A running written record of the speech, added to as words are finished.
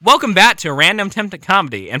Welcome back to Random Tempted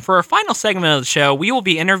Comedy, and for our final segment of the show, we will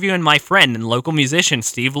be interviewing my friend and local musician,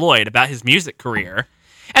 Steve Lloyd, about his music career.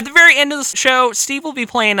 At the very end of the show, Steve will be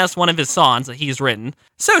playing us one of his songs that he's written.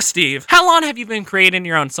 So, Steve, how long have you been creating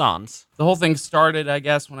your own songs? The whole thing started, I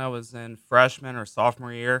guess, when I was in freshman or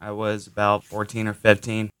sophomore year. I was about 14 or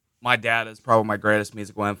 15. My dad is probably my greatest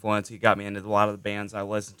musical influence. He got me into a lot of the bands I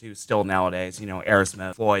listen to still nowadays,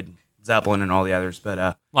 Aerosmith, Lloyd, Zeppelin, and all the others. But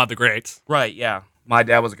a lot of the greats. Right, yeah. My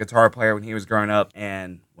dad was a guitar player when he was growing up,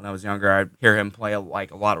 and when I was younger, I'd hear him play a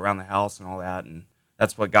lot around the house and all that, and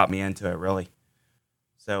that's what got me into it, really.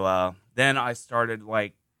 So then I started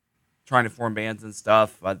trying to form bands and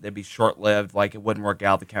stuff. They'd be short-lived, it wouldn't work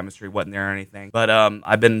out, the chemistry wasn't there or anything. But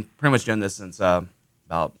I've been pretty much doing this since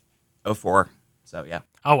about 04. So yeah.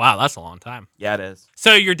 Oh wow, that's a long time. Yeah, it is.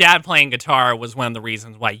 So your dad playing guitar was one of the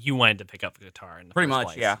reasons why you wanted to pick up the guitar in the pretty first much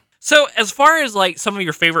place. Yeah. So as far as some of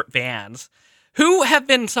your favorite bands, who have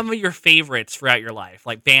been some of your favorites throughout your life,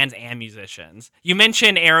 like bands and musicians? You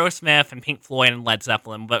mentioned Aerosmith and Pink Floyd and Led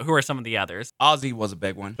Zeppelin, but who are some of the others? Ozzy was a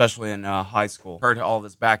big one, especially in high school. Heard all of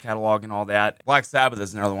his back catalog and all that. Black Sabbath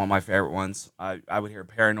is another one of my favorite ones. I would hear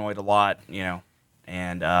Paranoid a lot,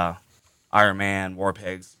 and Iron Man, War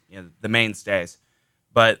Pigs, the mainstays.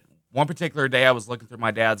 But one particular day I was looking through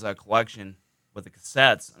my dad's collection with the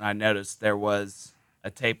cassettes, and I noticed there was a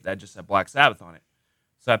tape that just had Black Sabbath on it.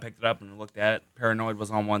 So I picked it up and looked at it. Paranoid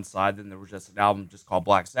was on one side, then there was just an album just called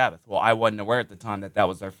Black Sabbath. Well, I wasn't aware at the time that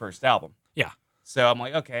was their first album. Yeah. So I'm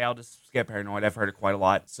like, okay, I'll just skip Paranoid. I've heard it quite a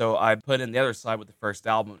lot. So I put in the other side with the first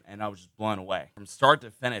album, and I was just blown away. From start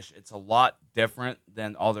to finish, it's a lot different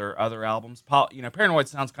than all their other albums. Paranoid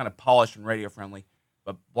sounds kind of polished and radio-friendly,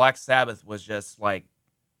 but Black Sabbath was just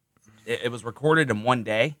it was recorded in one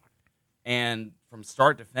day, and from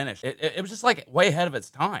start to finish, it was just way ahead of its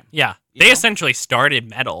time. Yeah, they essentially started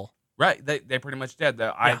metal. Right, they pretty much did.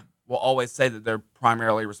 I will always say that they're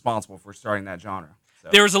primarily responsible for starting that genre. So.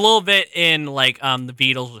 There was a little bit in the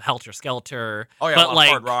Beatles with Helter Skelter. Oh yeah, but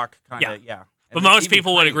hard rock kind of yeah. But most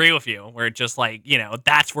people would agree with you, where it just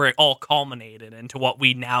that's where it all culminated into what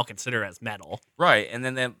we now consider as metal. Right, and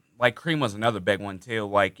then Cream was another big one too,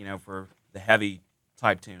 for the heavy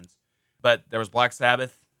type tunes. But there was Black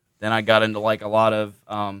Sabbath. Then I got into a lot of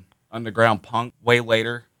underground punk way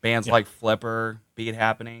later. Bands like Flipper, Beat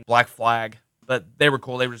Happening, Black Flag. But they were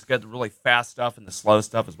cool. They were just good, the really fast stuff and the slow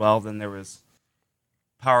stuff as well. Then there was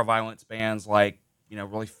power violence bands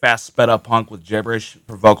really fast sped up punk with gibberish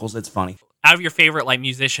for vocals. It's funny. Out of your favorite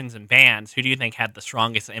musicians and bands, who do you think had the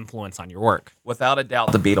strongest influence on your work? Without a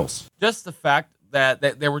doubt, the Beatles. Just the fact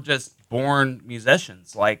that they were just born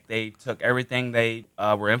musicians. They took everything they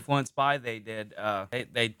were influenced by. They did.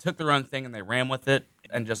 They took their own thing and they ran with it.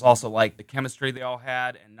 And just also the chemistry they all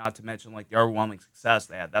had, and not to mention the overwhelming success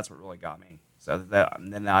they had. That's what really got me. So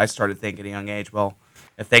then I started thinking at a young age, well,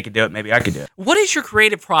 if they could do it, maybe I could do it. What is your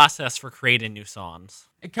creative process for creating new songs?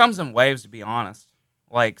 It comes in waves, to be honest.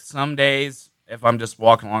 Some days, if I'm just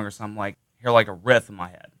walking along or something, hear a riff in my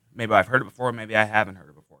head. Maybe I've heard it before, maybe I haven't heard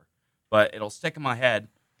it before. But it'll stick in my head,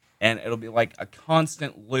 and it'll be a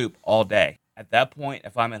constant loop all day. At that point,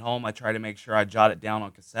 if I'm at home, I try to make sure I jot it down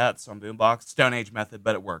on cassettes, on boombox. Stone Age method,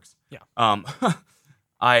 but it works. Yeah.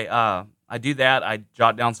 I do that. I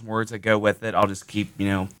jot down some words that go with it. I'll just keep,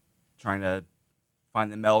 trying to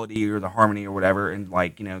find the melody or the harmony or whatever, and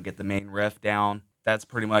get the main riff down. That's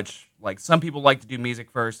pretty much some people like to do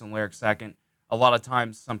music first and lyrics second. A lot of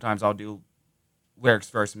times, sometimes I'll do lyrics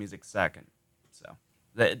first, music second. So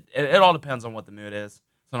it all depends on what the mood is.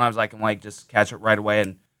 Sometimes I can just catch it right away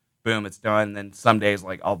and boom, it's done. And then some days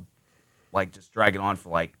I'll just drag it on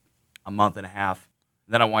for a month and a half.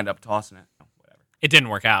 And then I wind up tossing it. Whatever. It didn't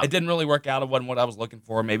work out. It didn't really work out. It wasn't what I was looking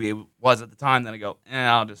for. Maybe it was at the time. Then I go,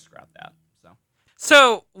 I'll just scrap that.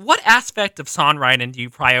 So what aspect of songwriting do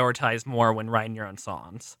you prioritize more when writing your own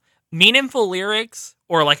songs? Meaningful lyrics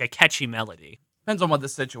or a catchy melody? Depends on what the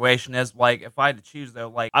situation is. If I had to choose,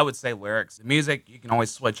 though, I would say lyrics. The music, you can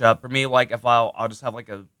always switch up. For me, if I'll just have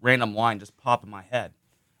a random line just pop in my head.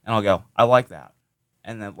 And I'll go, I like that.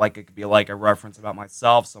 And then it could be a reference about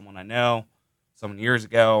myself, someone I know, someone years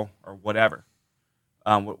ago, or whatever.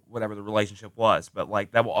 Whatever the relationship was. But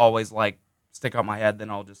that will always stick out my head.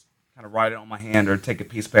 Then I'll just kind of write it on my hand or take a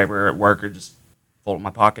piece of paper at work or just fold it in my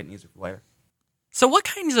pocket and use it for later. So what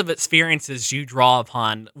kinds of experiences do you draw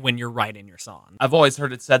upon when you're writing your song? I've always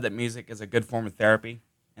heard it said that music is a good form of therapy,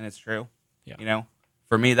 and it's true. Yeah.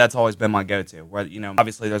 For me, that's always been my go-to. Where,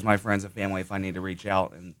 obviously there's my friends and family if I need to reach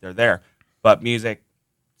out, and they're there. But music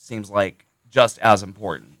seems just as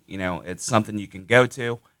important. It's something you can go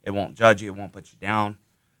to. It won't judge you. It won't put you down.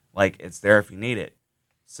 It's there if you need it.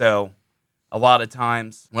 So a lot of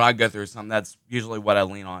times when I go through something, that's usually what I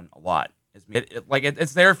lean on a lot.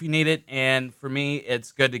 It's there if you need it, and for me,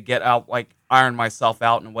 it's good to get out, like iron myself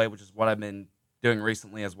out in a way, which is what I've been doing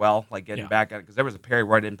recently as well, like getting back at it. Because there was a period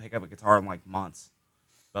where I didn't pick up a guitar in like months,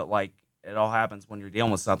 but like it all happens when you're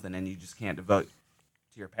dealing with something and you just can't devote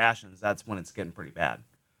to your passions. That's when it's getting pretty bad.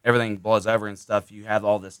 Everything blows over and stuff. You have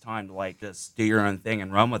all this time to like just do your own thing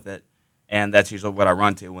and run with it. And that's usually what I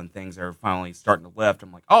run to when things are finally starting to lift.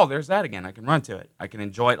 I'm like, oh, there's that again. I can run to it. I can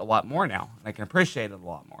enjoy it a lot more now. And I can appreciate it a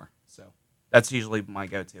lot more. So that's usually my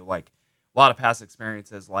go-to. Like a lot of past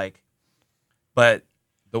experiences, but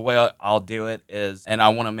the way I'll do it is, and I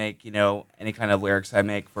want to make, any kind of lyrics I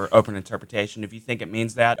make for open interpretation. If you think it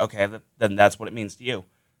means that, okay, then that's what it means to you.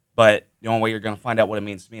 But the only way you're going to find out what it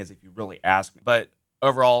means to me is if you really ask me. But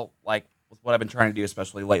overall, like with what I've been trying to do,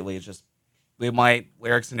 especially lately, is just leave my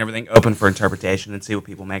lyrics and everything open for interpretation and see what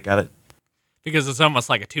people make of it. Because it's almost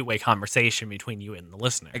like a two-way conversation between you and the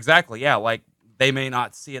listener. Exactly, yeah. Like, they may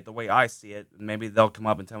not see it the way I see it. Maybe they'll come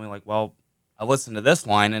up and tell me, like, well, I listened to this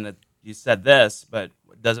line, and you said this, but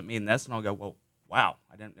it doesn't mean this. And I'll go, well, wow,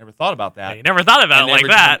 I never thought about that. Yeah, you never thought about it like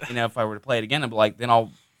that. If I were to play it again, I'd be like, then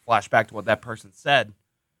I'll flash back to what that person said,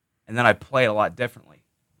 and then I play it a lot differently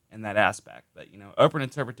in that aspect. But, open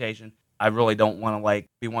interpretation, I really don't want to like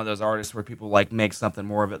be one of those artists where people like make something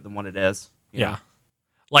more of it than what it is. You know?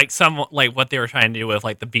 Like what they were trying to do with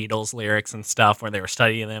like the Beatles lyrics and stuff, where they were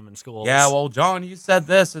studying them in schools. Yeah, well, John, you said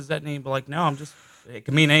this. Is that? And he'd be like, no, it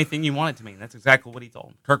can mean anything you want it to mean. That's exactly what he told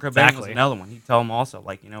him. Kurt Cobain was another one. He'd tell him also,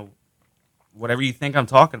 like, whatever you think I'm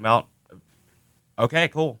talking about, okay,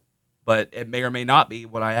 cool. But it may or may not be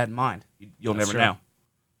what I had in mind. You'll never know.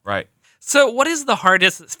 Right. So what is the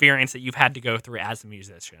hardest experience that you've had to go through as a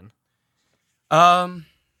musician?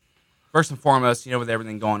 First and foremost, with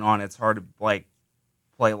everything going on, it's hard to like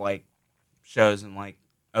play like shows and like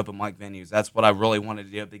open mic venues. That's what I really wanted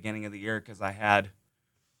to do at the beginning of the year because I had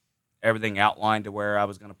everything outlined to where I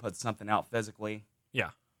was going to put something out physically.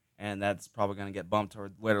 Yeah. And that's probably going to get bumped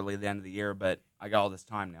toward literally the end of the year, but I got all this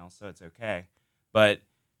time now, so it's okay. But,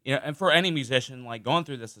 and for any musician like going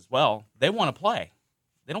through this as well, they want to play.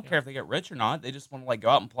 They don't care if they get rich or not. They just want to like go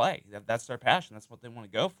out and play. That's their passion. That's what they want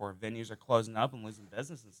to go for. Venues are closing up and losing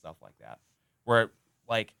business and stuff like that. Where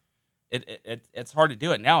like it's hard to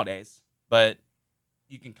do it nowadays, but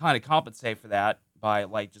you can kind of compensate for that by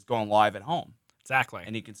like just going live at home. Exactly.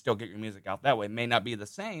 And you can still get your music out that way. It may not be the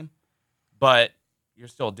same, but you're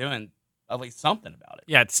still doing at least something about it.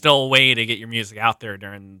 Yeah, it's still a way to get your music out there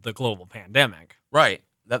during the global pandemic. Right.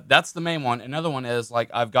 That's the main one. Another one is, like,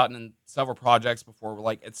 I've gotten in several projects before where,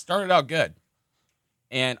 like, it started out good.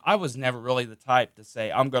 And I was never really the type to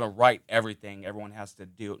say, I'm going to write everything everyone has to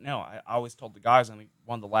do. No, I always told the guys, one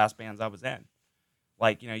of the last bands I was in,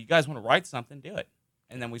 like, you guys want to write something, do it.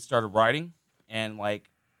 And then we started writing, and, like,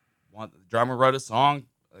 the drummer wrote a song,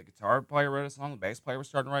 the guitar player wrote a song, the bass player was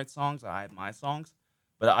starting to write songs, I had my songs.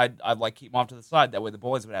 But I'd like, keep them off to the side. That way the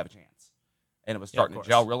boys would have a chance. And it was starting to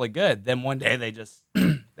gel really good. Then one day they just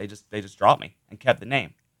they just dropped me and kept the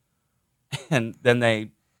name. And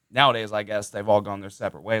then nowadays, I guess, they've all gone their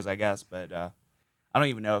separate ways, I guess. But I don't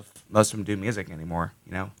even know if most of them do music anymore,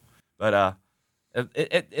 But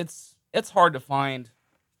it's hard to find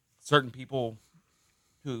certain people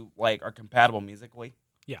who, like, are compatible musically.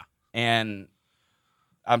 Yeah. And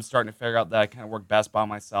I'm starting to figure out that I kind of work best by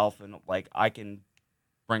myself, and, like, I can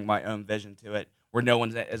bring my own vision to it where no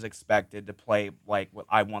one is expected to play, like, what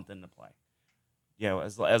I want them to play.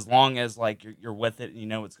 As long as like you're with it and you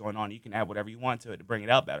know what's going on, you can add whatever you want to it to bring it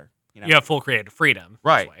out better. You have full creative freedom.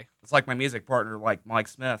 Right. It's like my music partner, like Mike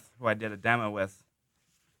Smith, who I did a demo with.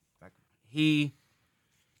 He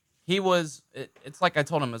was. It's like I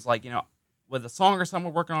told him, it's like, with a song or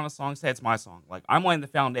someone working on a song, say it's my song. Like, I'm laying the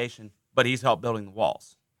foundation, but he's helped building the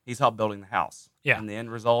walls. He's helped building the house. Yeah. And the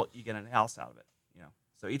end result, you get a house out of it.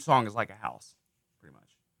 So each song is like a house, pretty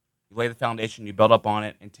much. You lay the foundation, you build up on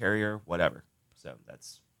it, interior, whatever. So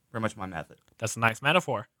that's pretty much my method. That's a nice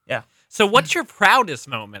metaphor. Yeah. So what's your proudest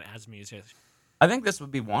moment as a musician? I think this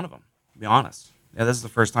would be one of them, to be honest. Yeah, this is the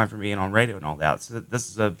first time for me being on radio and all that. So this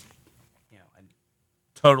is a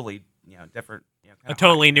totally, different, a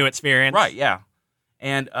totally new experience. Right, yeah.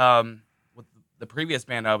 And with the previous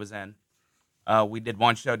band I was in, we did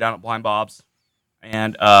one show down at Blind Bob's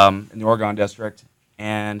and in the Oregon District.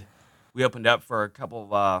 And we opened up for a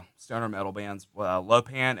couple of stoner metal bands,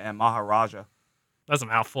 Lopan and Maharaja. That's a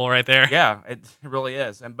mouthful right there. Yeah, it really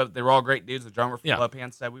is. But they were all great dudes. The drummer from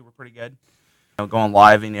Lopan said we were pretty good. Going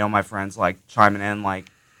live, and my friends like chiming in, like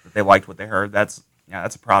that they liked what they heard. That's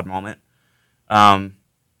a proud moment. And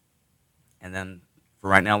then for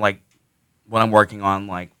right now, like what I'm working on,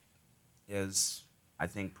 like is, I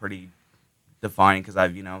think, pretty defining because I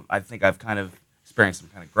think I've kind of experienced some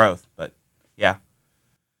kind of growth. But yeah,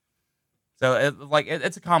 so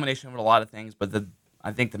it's a combination of a lot of things, but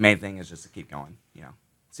I think the main thing is just to keep going.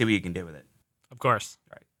 See what you can do with it. Of course.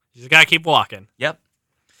 Right. You just gotta keep walking. Yep.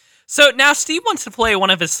 So now Steve wants to play one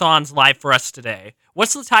of his songs live for us today.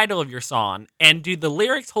 What's the title of your song, and do the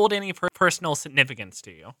lyrics hold any personal significance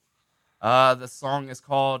to you? The song is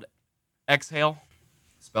called X-Hale,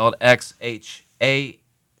 spelled Xhale.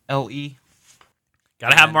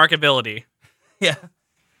 Gotta have markability. Yeah.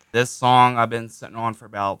 This song I've been sitting on for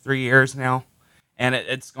about 3 years now, and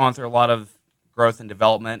it's gone through a lot of growth and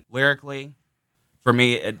development. Lyrically, for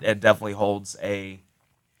me, it definitely holds a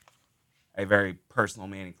very personal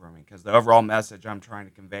meaning for me, because the overall message I'm trying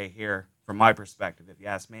to convey here, from my perspective, if you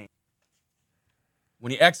ask me,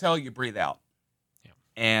 when you exhale, you breathe out. Yeah.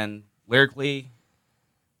 And lyrically,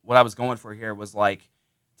 what I was going for here was like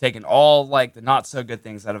taking all like the not so good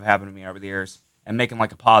things that have happened to me over the years and making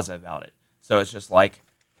like a positive about it. So it's just like,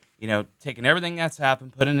 taking everything that's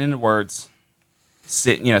happened, putting it into words,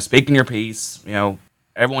 speaking your piece.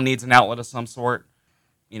 Everyone needs an outlet of some sort.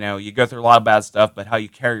 You go through a lot of bad stuff, but how you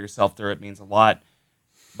carry yourself through it means a lot.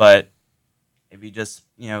 But if you just,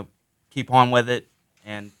 keep on with it,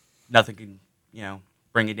 and nothing can,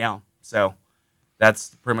 bring you down. So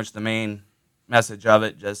that's pretty much the main message of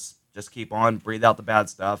it. Just keep on, breathe out the bad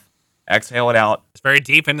stuff, exhale it out. It's very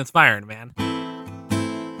deep and inspiring, man.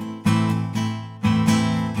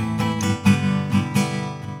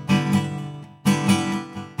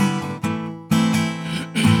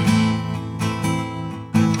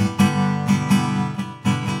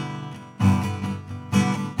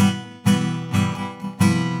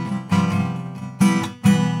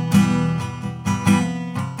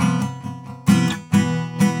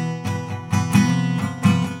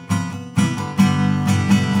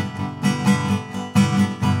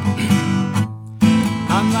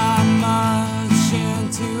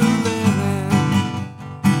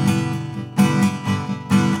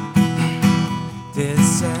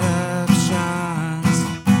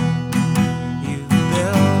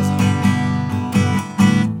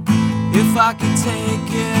 If I could take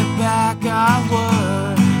it back, I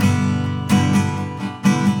would.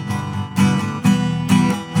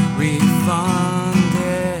 Refund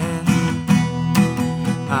it,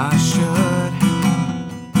 I should.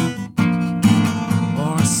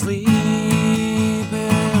 Or sleep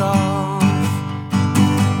it off.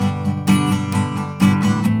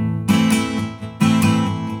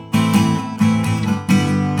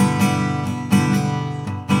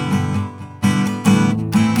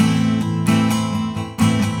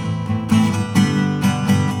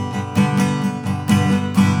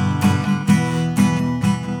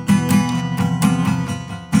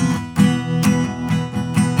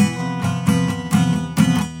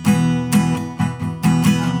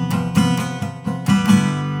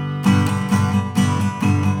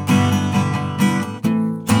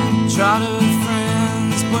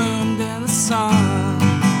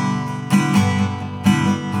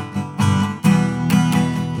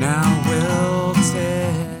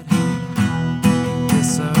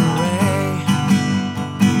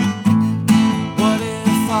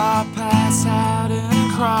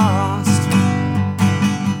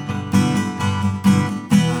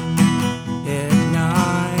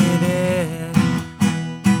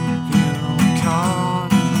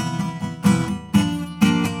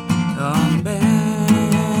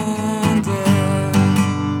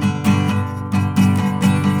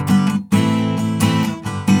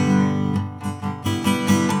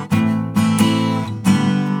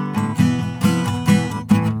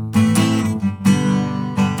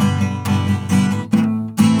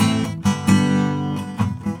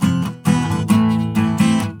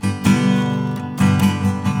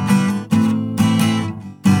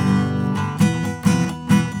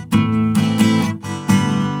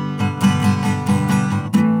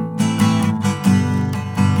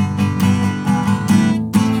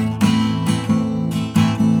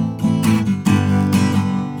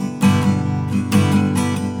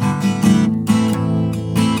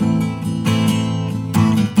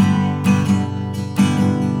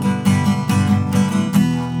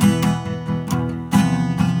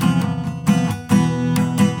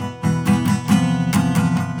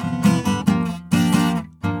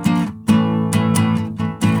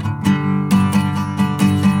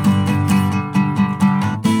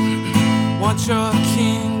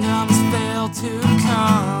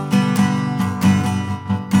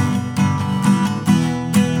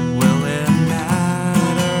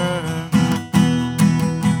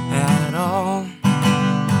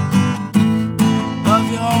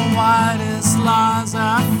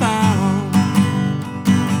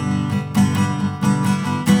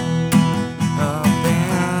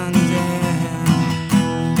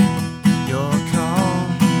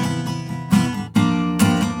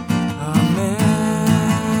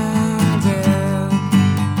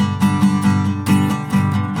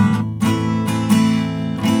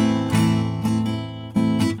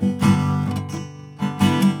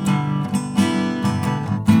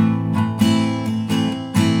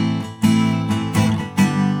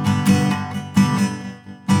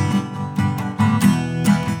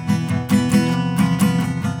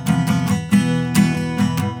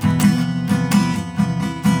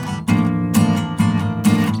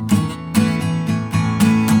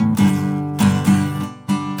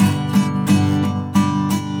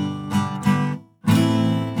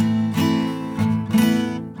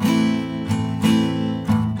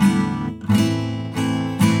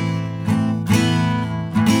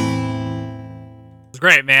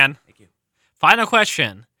 great, man. Thank you. Final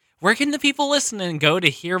question. Where can the people listening go to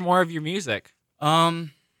hear more of your music?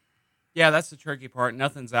 Yeah, that's the tricky part.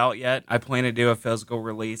 Nothing's out yet. I plan to do a physical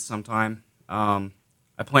release sometime. I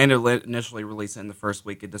plan to initially release it in the first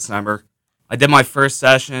week of December. I did my first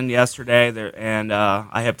session yesterday, and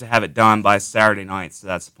I hope to have it done by Saturday night, so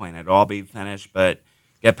that's the plan. It'll all be finished, but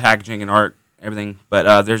get packaging and art, everything.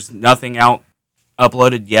 But there's nothing out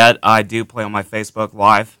uploaded yet. I do play on my Facebook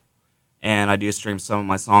Live, and I do stream some of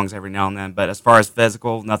my songs every now and then. But as far as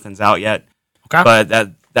physical, nothing's out yet. Okay. But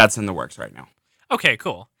that's in the works right now. Okay,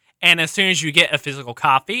 cool. And as soon as you get a physical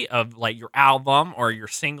copy of like your album or your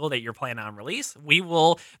single that you're planning on release, we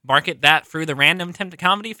will market that through the Random Attempt at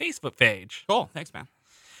Comedy Facebook page. Cool. Thanks, man.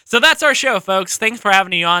 So that's our show, folks. Thanks for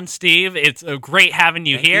having you on, Steve. It's great having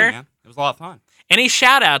you Thank here. You, man. It was a lot of fun. Any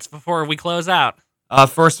shout-outs before we close out?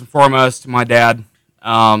 First and foremost, to my dad,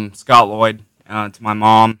 Scott Lloyd, to my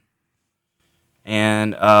mom,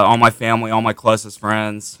 and all my family, all my closest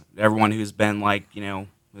friends, everyone who's been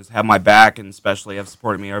has had my back and especially have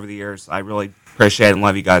supported me over the years. I really appreciate it and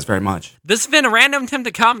love you guys very much. This has been a Random Attempt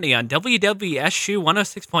at Comedy on WWSU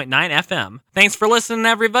 106.9 FM. Thanks for listening,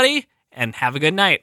 everybody, and have a good night.